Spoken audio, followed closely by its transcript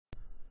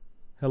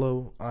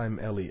Hello, I'm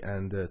Ellie,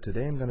 and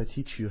today I'm going to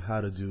teach you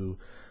how to do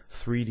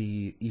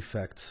 3D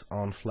effects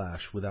on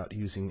Flash without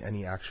using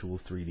any actual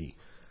 3D.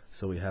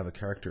 So we have a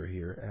character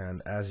here, and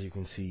as you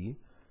can see,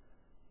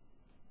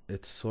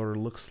 it sort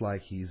of looks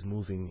like he's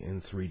moving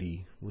in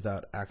 3D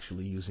without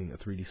actually using a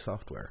 3D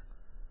software.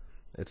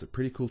 It's a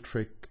pretty cool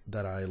trick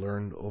that I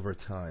learned over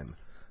time.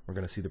 We're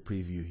going to see the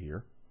preview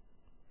here,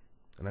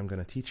 and I'm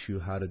going to teach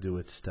you how to do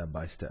it step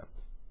by step.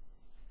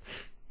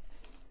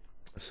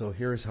 So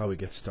here's how we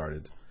get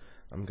started.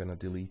 I'm going to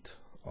delete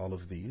all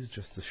of these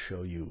just to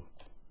show you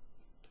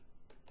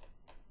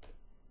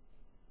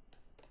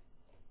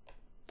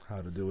how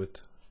to do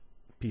it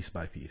piece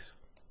by piece.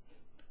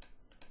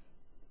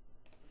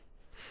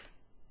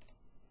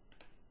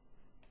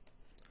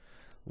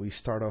 We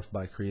start off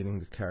by creating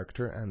the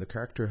character, and the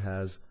character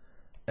has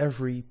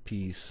every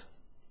piece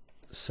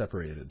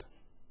separated,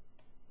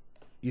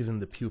 even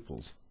the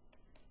pupils,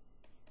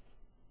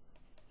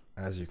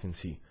 as you can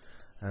see,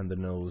 and the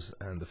nose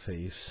and the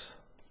face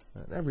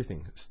and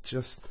everything. It's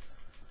just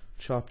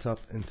chopped up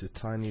into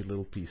tiny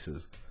little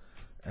pieces.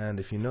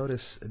 And if you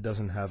notice, it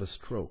doesn't have a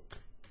stroke,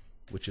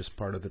 which is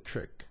part of the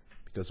trick,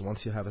 because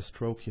once you have a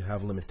stroke you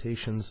have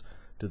limitations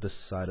to this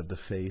side of the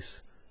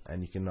face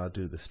and you cannot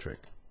do this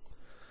trick.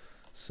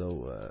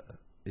 So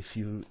if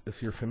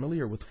you're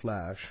familiar with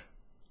Flash,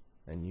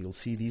 and you'll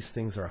see these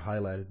things are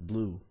highlighted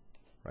blue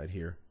right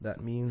here,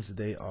 that means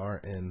they are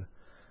in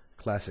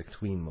classic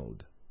tween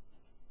mode.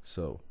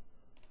 So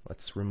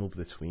let's remove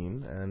the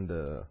tween and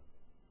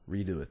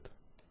redo it.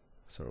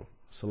 So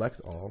select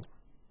all,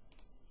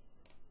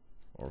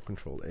 or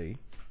Control A,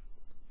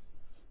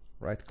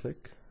 right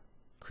click,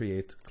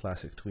 create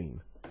classic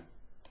tween.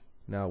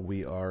 Now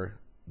we are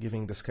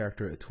giving this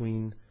character a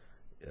tween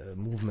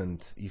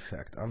movement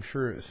effect. I'm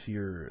sure if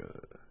you're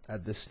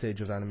at this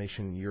stage of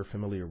animation you're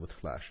familiar with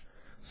Flash.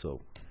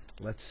 So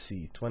let's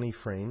see, 20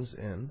 frames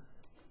in,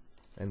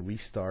 and we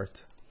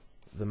start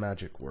the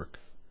magic work.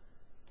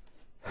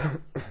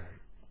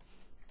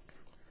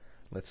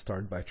 Let's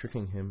start by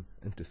tricking him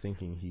into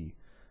thinking he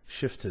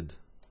shifted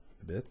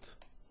a bit,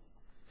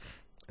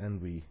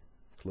 and we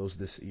close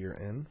this ear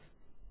in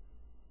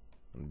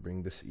and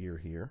bring this ear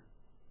here,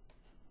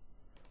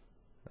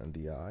 and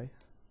the eye,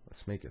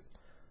 let's make it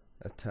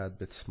a tad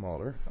bit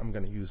smaller. I'm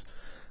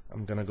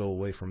gonna go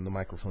away from the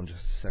microphone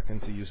just a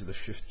second to use the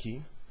shift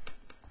key.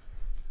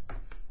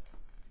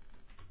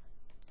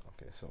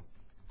 Okay, so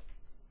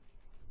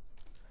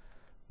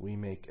we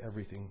make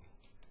everything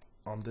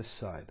on this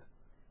side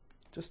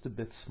just a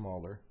bit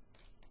smaller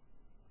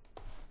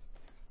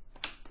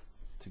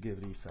to give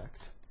it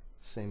effect.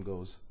 Same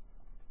goes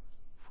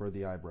for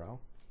the eyebrow.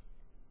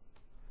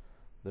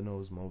 The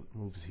nose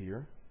moves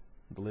here,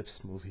 the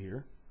lips move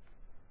here,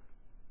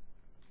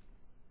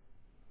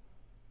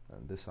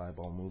 and this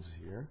eyeball moves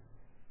here.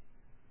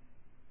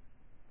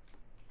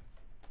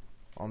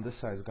 On this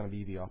side is going to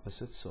be the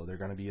opposite, so they're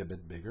going to be a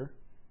bit bigger.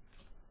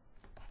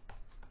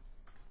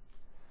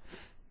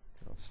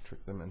 Let's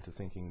trick them into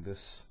thinking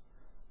this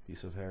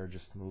piece of hair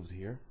just moved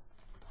here,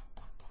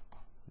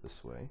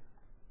 this way.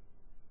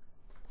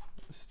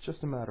 It's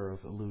just a matter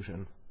of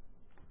illusion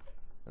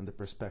and the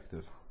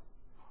perspective,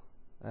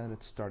 and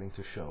it's starting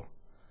to show.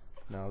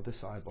 Now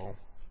this eyeball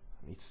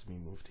needs to be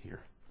moved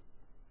here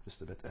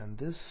just a bit, and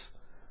this,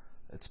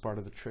 it's part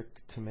of the trick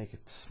to make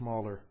it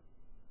smaller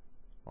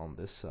on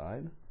this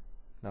side.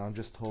 Now I'm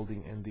just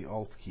holding in the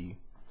Alt key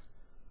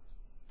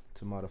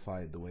to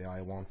modify it the way I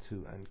want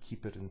to and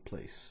keep it in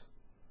place.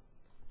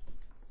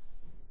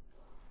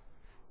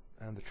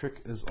 And the trick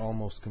is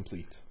almost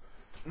complete.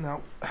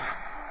 Now,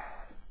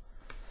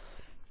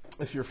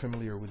 if you're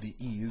familiar with the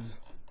ease,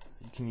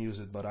 you can use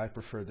it, but I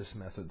prefer this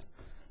method,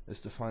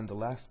 is to find the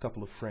last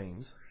couple of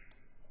frames,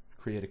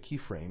 create a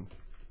keyframe,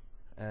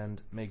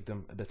 and make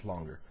them a bit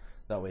longer.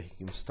 That way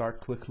you can start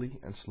quickly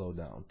and slow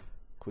down,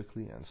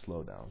 quickly and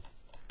slow down.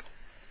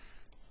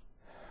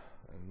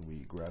 And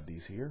we grab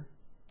these here,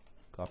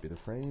 copy the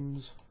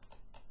frames,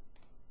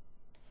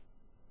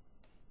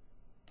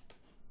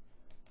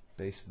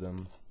 paste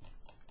them,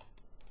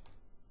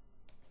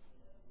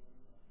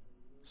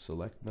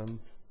 select them,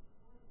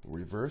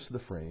 reverse the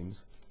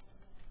frames,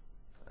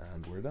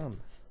 and we're done.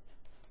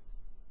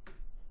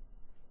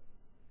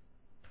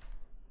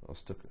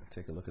 Let's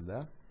take a look at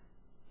that.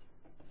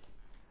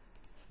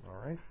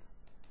 Alright,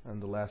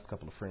 and the last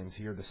couple of frames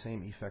here, the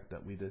same effect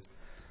that we did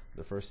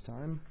the first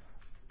time.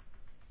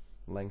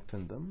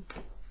 Lengthen them,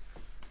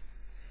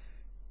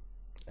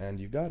 and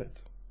you got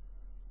it.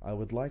 I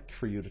would like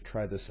for you to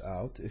try this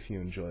out if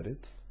you enjoyed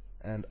it,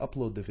 and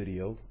upload the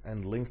video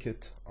and link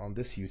it on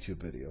this YouTube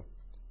video.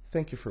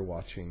 Thank you for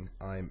watching.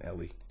 I'm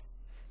Ellie.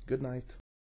 Good night.